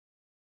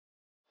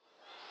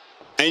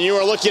And you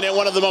are looking at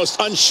one of the most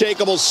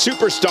unshakable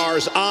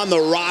superstars on the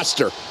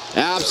roster.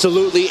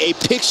 Absolutely a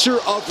picture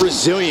of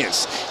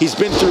resilience. He's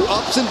been through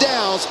ups and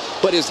downs,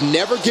 but has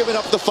never given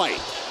up the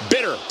fight.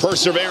 Bitter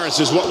perseverance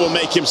is what will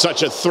make him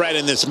such a threat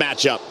in this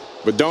matchup.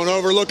 But don't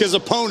overlook his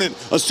opponent,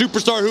 a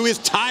superstar who is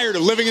tired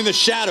of living in the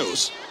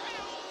shadows.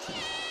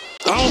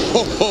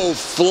 Oh,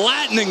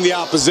 flattening the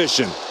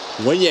opposition.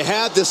 When you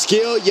have the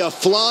skill, you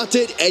flaunt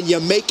it and you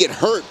make it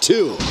hurt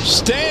too.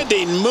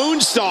 Standing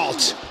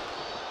moonsault.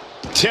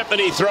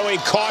 Tiffany throwing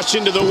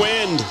caution to the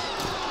wind.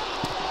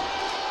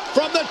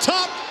 From the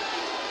top.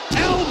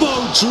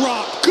 Elbow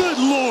drop, good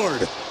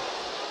Lord.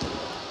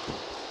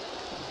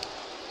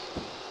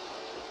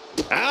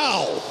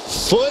 Ow,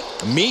 foot,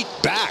 meet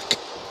back.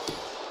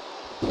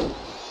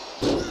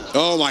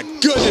 Oh my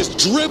goodness,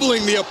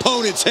 dribbling the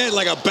opponent's head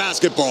like a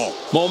basketball.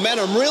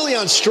 Momentum really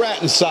on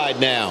Stratton's side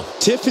now.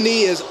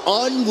 Tiffany is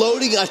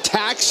unloading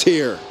attacks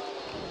here.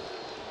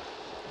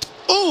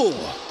 Ooh.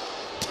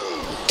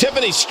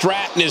 Tiffany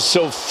Stratton is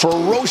so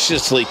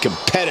ferociously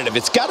competitive.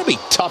 It's got to be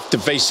tough to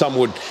face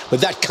someone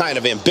with that kind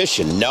of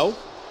ambition, no?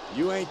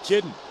 You ain't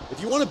kidding. If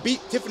you want to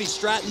beat Tiffany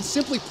Stratton,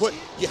 simply put,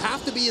 you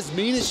have to be as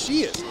mean as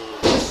she is.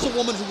 This is a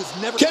woman who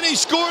was never... Can he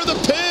score the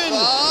pin?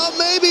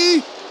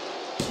 Maybe.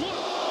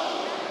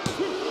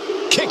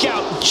 Kick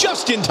out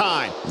just in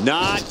time.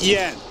 Not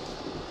yet.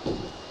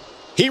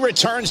 He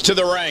returns to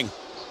the ring.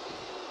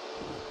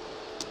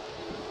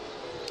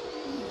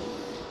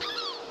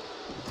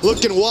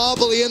 Looking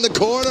wobbly in the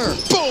corner.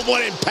 Boom,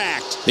 what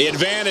impact. The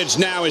advantage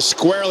now is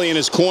squarely in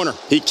his corner.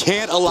 He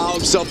can't allow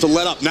himself to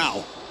let up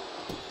now.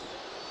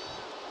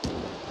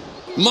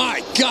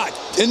 My God,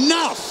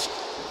 enough!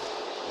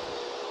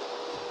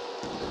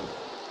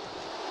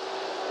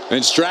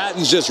 And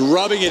Stratton's just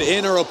rubbing it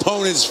in her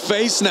opponent's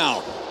face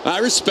now. I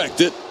respect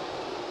it.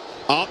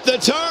 Up the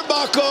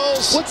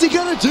turnbuckles. What's he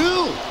gonna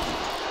do?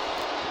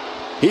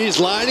 He's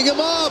lining him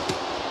up.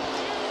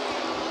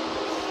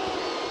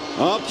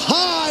 Up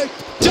high.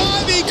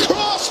 Diving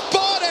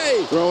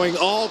crossbody. Throwing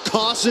all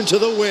caution to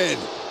the wind.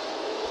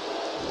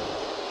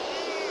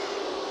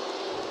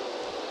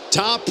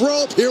 Top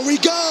rope, here we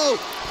go.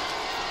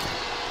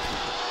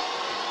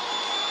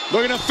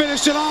 Looking to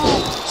finish it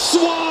off.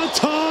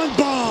 Swanton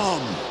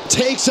bomb.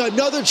 Takes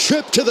another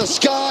trip to the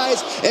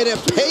skies, and it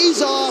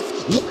pays off.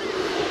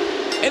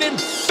 An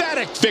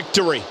emphatic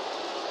victory.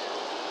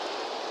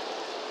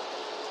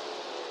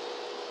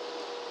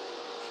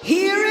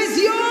 Here is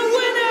your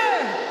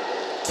winner,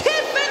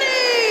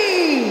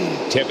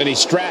 Tiffany! Tiffany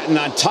Stratton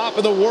on top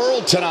of the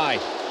world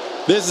tonight.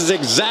 This is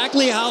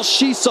exactly how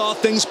she saw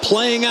things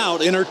playing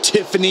out in her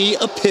Tiffany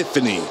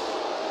epiphany.